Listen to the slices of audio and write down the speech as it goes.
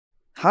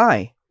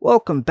Hi,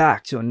 welcome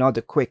back to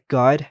another quick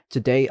guide.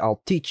 Today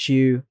I'll teach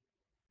you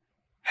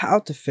how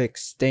to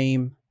fix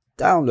Steam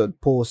download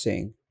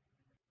pausing.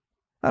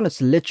 And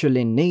it's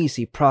literally an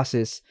easy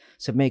process,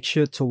 so make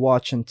sure to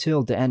watch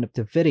until the end of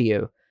the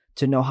video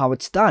to know how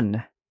it's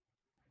done.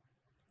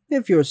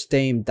 If your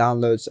Steam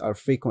downloads are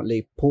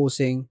frequently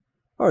pausing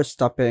or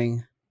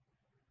stopping,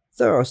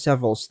 there are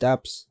several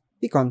steps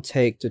you can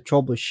take to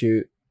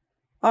troubleshoot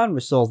and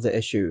resolve the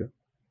issue.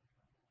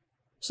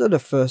 So the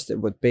first step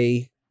would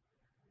be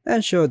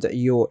ensure that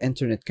your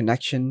internet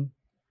connection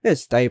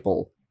is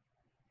stable.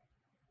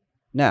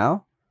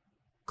 Now,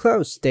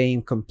 close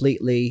Steam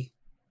completely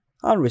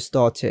and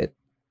restart it.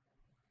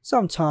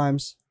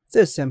 Sometimes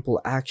this simple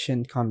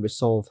action can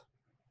resolve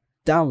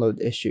download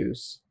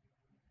issues.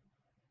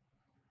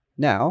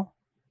 Now,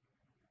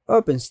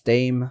 open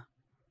Steam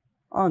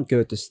and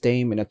go to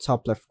Steam in the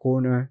top left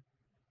corner.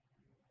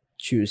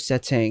 Choose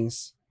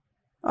Settings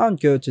and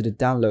go to the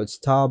Downloads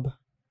tab.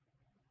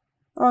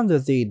 Under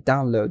the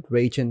Download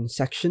Region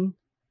section,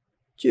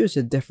 choose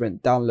a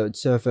different download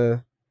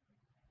server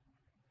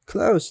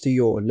close to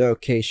your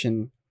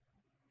location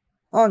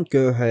and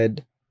go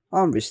ahead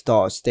and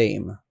restart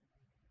Steam.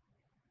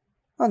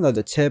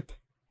 Another tip,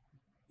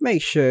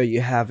 make sure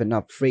you have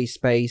enough free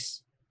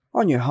space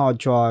on your hard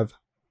drive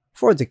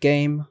for the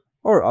game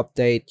or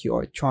update you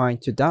are trying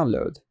to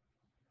download.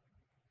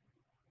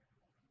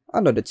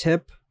 Another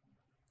tip,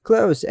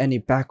 close any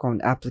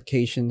background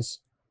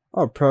applications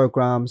or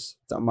programs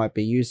that might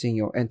be using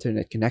your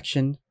internet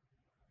connection,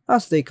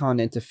 as they can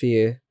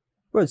interfere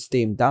with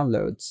Steam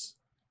downloads.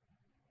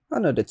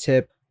 Another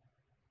tip,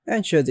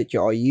 ensure that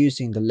you are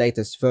using the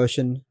latest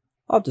version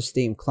of the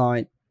Steam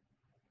client.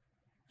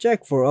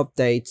 Check for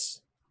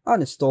updates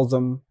and install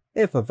them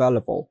if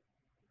available.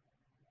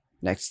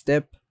 Next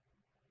step,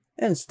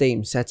 in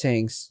Steam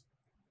settings,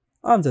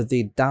 under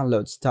the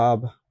Downloads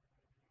tab,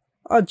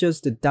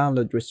 adjust the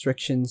download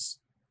restrictions.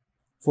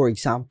 For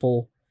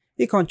example,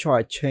 you can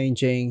try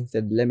changing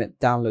the limit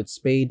download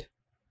speed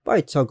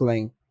by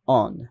toggling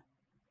on.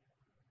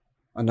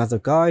 Another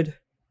guide,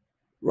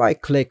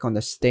 right-click on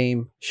the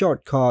Steam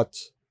shortcut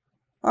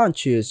and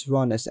choose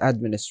Run as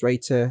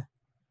Administrator.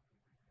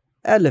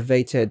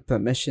 Elevated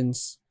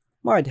permissions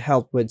might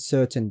help with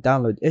certain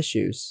download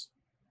issues.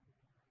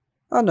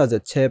 Another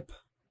tip,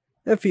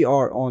 if you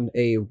are on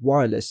a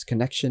wireless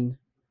connection,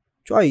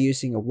 try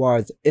using a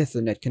wired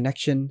Ethernet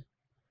connection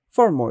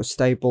for more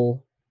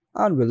stable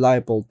and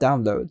reliable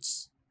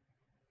downloads.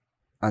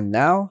 And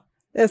now,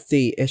 if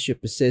the issue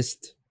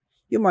persists,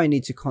 you might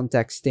need to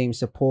contact Steam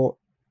support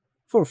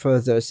for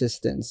further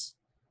assistance.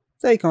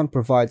 They can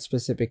provide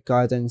specific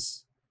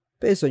guidance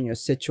based on your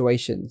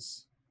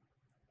situations.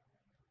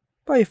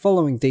 By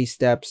following these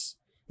steps,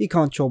 you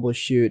can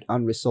troubleshoot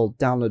and resolve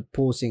download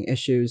pausing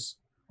issues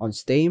on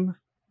Steam.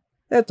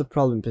 If the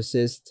problem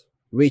persists,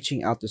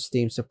 reaching out to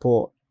Steam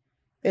support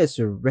is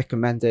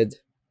recommended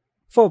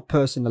for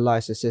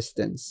personalized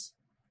assistance.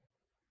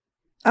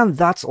 And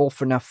that's all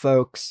for now,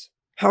 folks.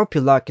 Hope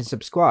you like and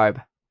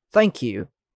subscribe. Thank you.